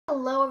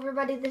Hello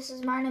everybody, this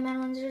is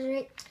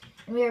Martin108,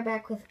 and we are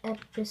back with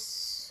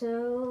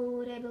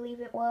episode, I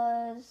believe it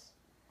was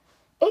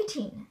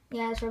 18.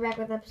 Yes, we're back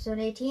with episode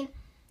 18.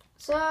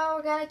 So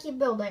we're gonna keep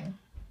building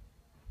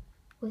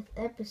with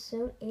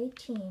episode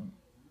 18.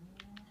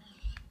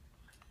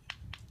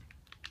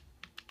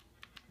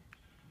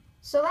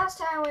 So last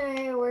time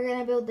we were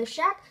gonna build the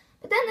shack,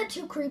 but then the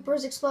 2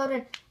 creepers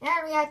exploded,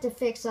 and we had to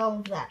fix all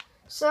of that.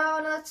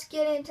 So let's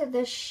get into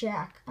the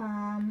shack.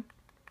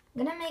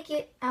 I'm gonna make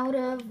it out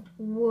of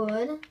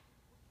wood,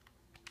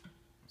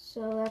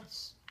 so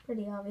that's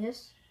pretty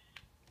obvious.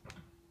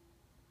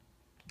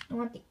 I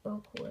want the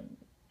oak wood,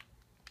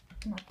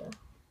 not the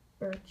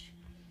birch.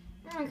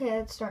 Okay,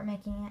 let's start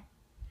making it.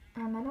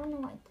 I don't know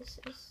what this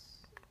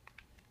is.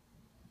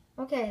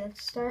 Okay,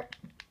 let's start.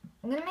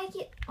 I'm gonna make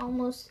it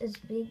almost as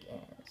big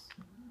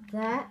as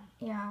that.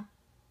 Yeah.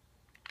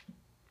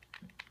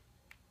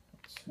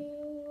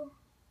 2,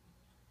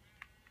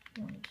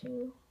 1,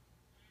 2.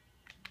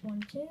 1,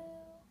 2,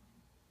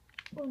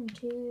 1,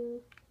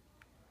 2,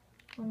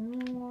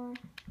 1 more.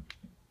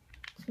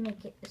 Let's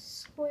make it a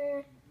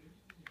square.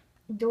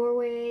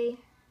 Doorway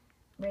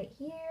right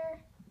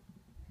here.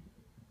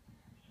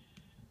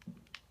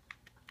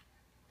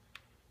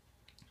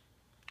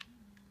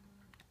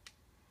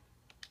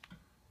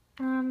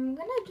 I'm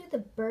gonna do the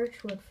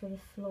birch wood for the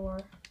floor.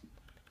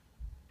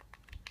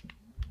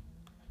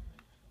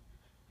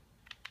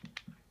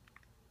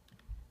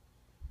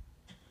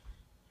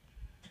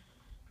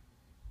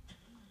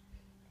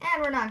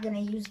 And we're not going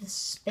to use the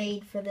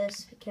spade for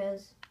this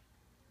because,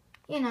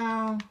 you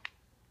know,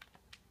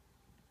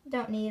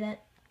 don't need it.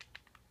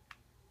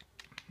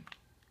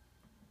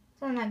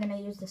 So I'm not going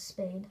to use the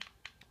spade.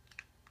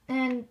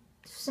 And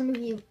some of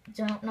you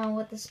don't know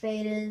what the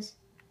spade is.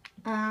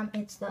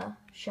 It's the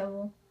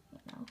shovel,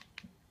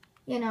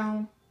 you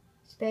know,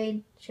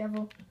 spade,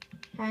 shovel,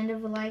 kind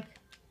of alike.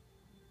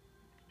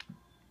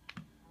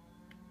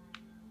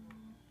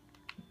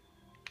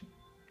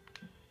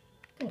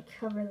 I'm going to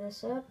cover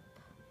this up.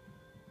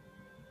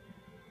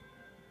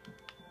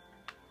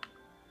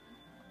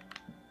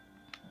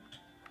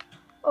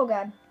 Oh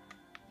god.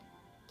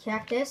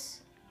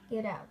 Cactus,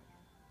 get out.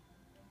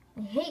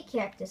 I hate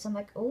cactus. I'm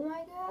like, oh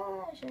my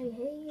gosh, I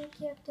hate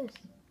cactus.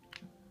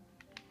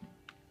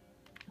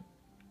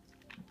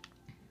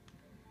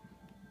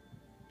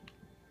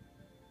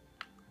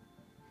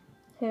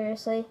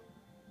 Seriously?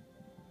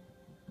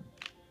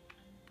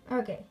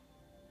 Okay.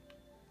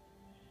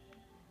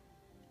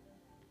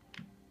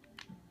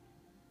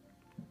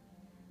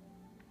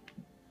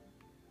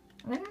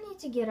 I'm gonna need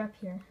to get up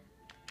here.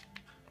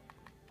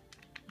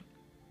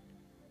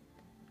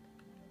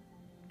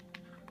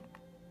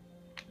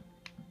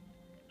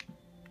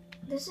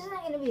 This isn't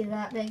going to be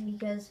that big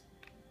because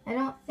I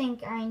don't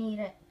think I need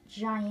a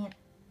giant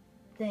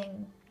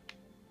thing.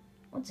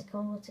 What's it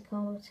called? What's it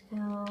called? What's it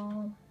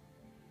called?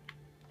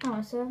 Oh,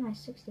 I still have my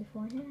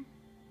 64 here.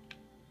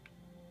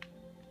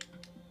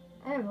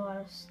 I have a lot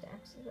of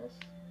stacks of this.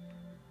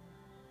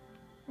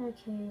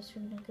 Okay, so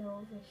we're going to go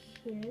over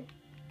here.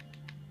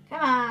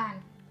 Come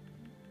on!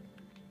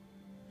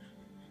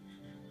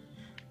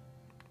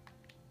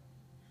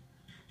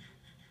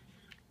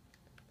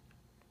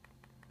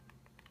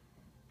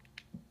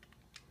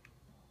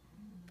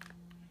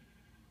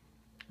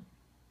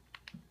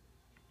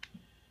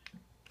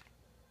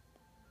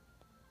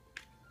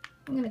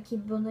 I'm gonna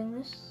keep building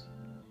this.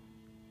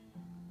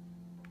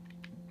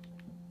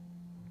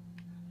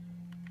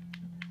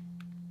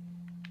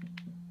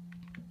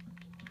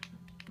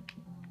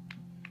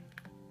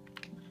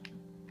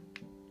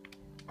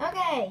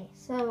 Okay,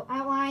 so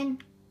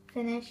outline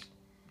finished.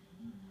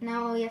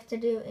 Now all we have to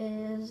do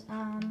is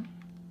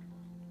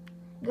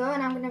go,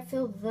 and I'm gonna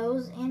fill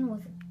those in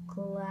with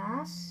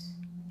glass.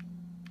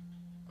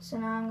 So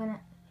now I'm gonna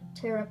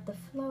tear up the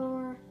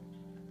floor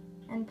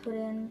and put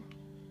in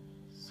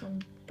some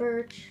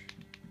birch.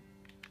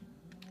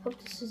 Hope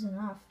this is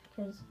enough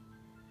because,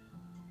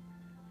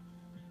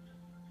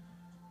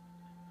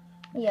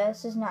 yeah,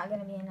 this is not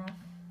gonna be enough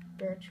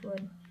birch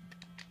wood.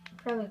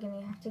 Probably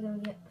gonna have to go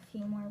get a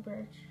few more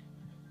birch.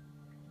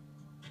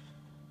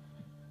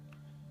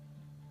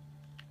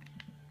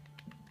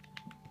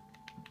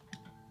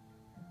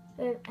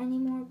 Do I have any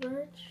more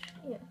birch?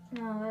 Yeah,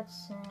 no,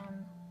 that's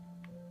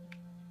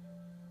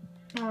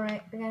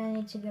alright, we're gonna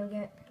need to go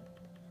get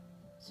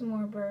some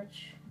more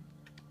birch.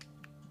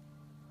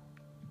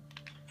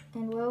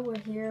 And while we're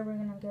here, we're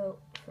gonna go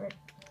for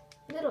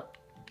a little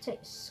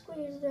tight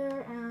squeeze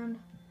there, and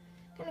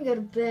gonna go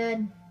to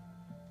bed.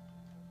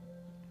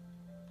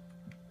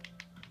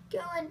 Go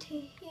into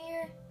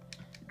here,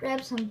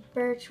 grab some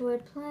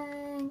birchwood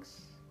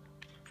planks,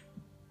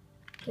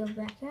 go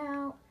back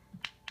out,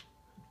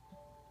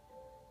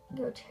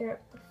 go tear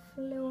up the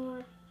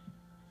floor.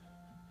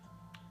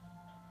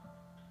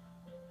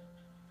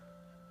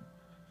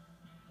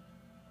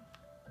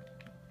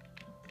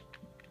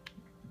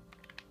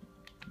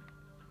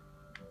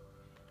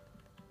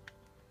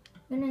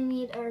 We're gonna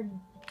need our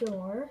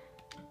door.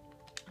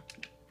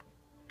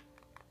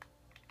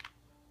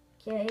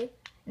 Okay,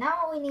 Now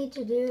what we need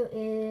to do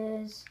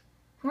is,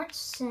 how much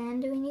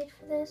sand do we need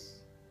for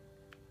this?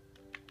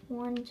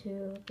 1,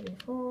 2, 3,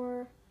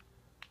 4,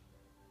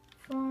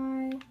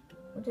 5,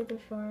 what did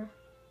it for?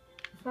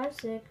 5,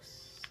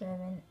 6,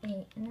 7,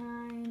 8,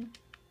 9,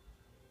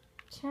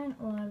 10,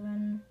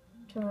 11,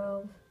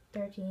 12,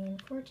 13,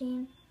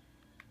 14,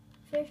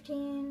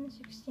 15,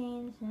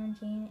 16,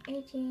 17,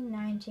 18,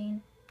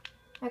 19.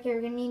 Okay,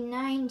 we're gonna need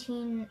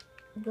 19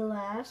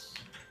 glass.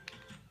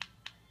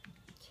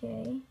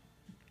 Okay.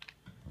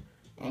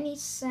 Any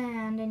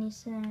sand, any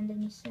sand,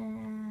 any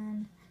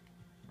sand.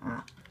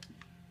 Ah.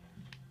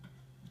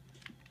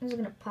 I'm just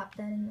gonna pop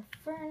that in the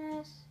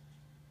furnace.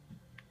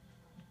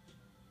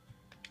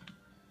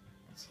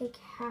 Take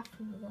half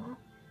of that.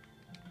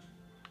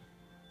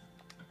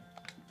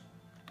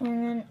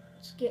 And then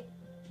let's get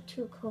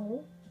 2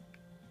 coal.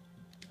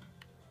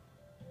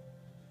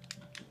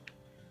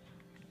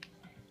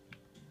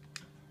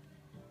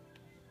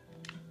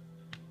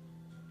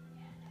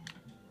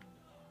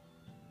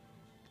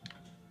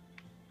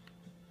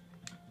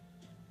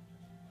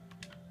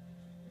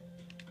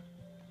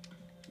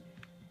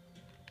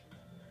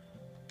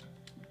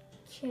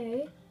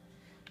 Okay,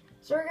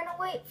 so we're gonna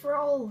wait for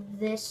all of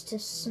this to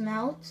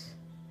smelt.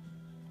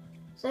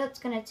 So that's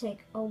gonna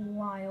take a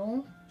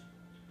while.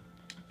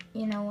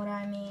 You know what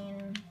I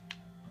mean?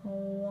 A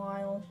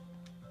while.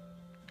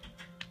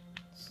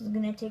 This is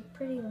gonna take a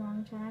pretty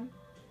long time.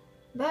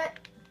 But,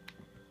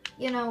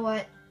 you know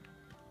what?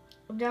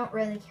 Don't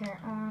really care.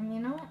 You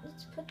know what?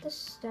 Let's put this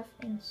stuff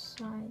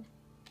inside.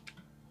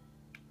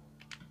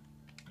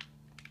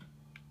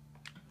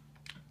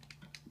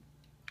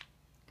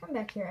 Come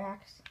back here,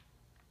 Axe.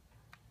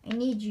 I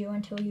need you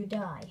until you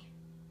die.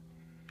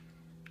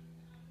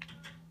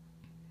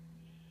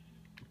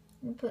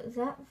 I'm gonna put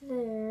that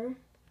there.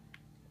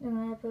 I'm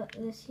gonna put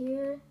this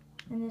here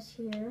and this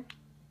here.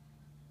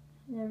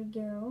 There we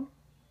go.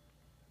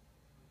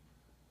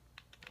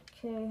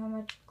 Okay, how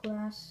much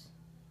glass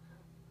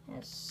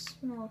has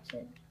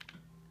smelted?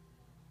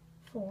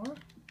 4.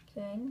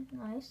 Okay,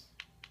 nice.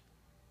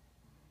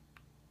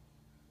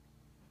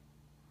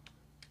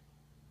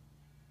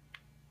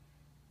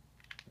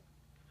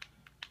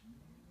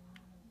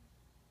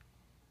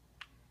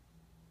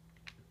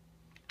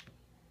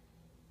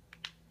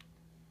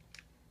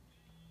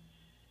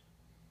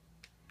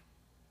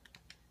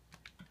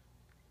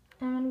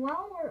 And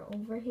while we're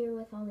over here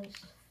with all these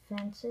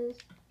fences,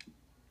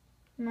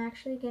 I'm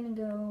actually gonna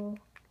go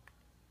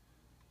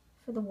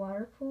for the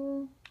water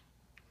pool.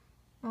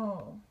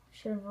 Oh,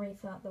 should have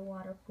rethought the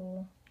water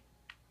pool.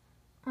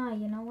 Ah,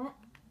 you know what?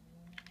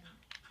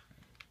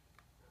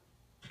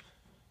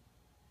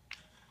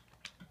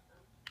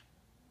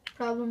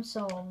 Problem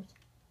solved.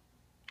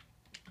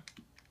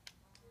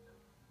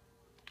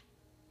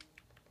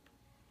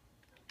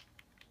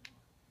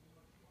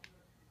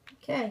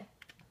 Okay,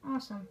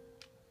 awesome.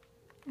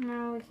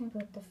 Now we can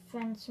put the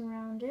fence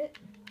around it.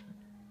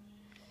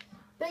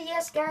 But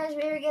yes, guys,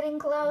 we are getting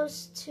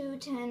close to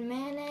 10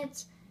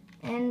 minutes.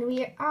 And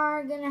we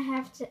are going to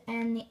have to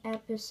end the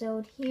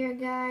episode here,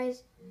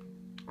 guys.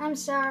 I'm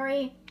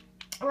sorry.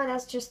 But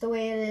that's just the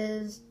way it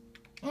is.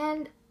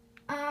 And,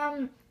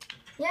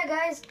 yeah,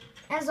 guys,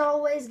 as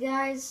always,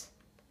 guys,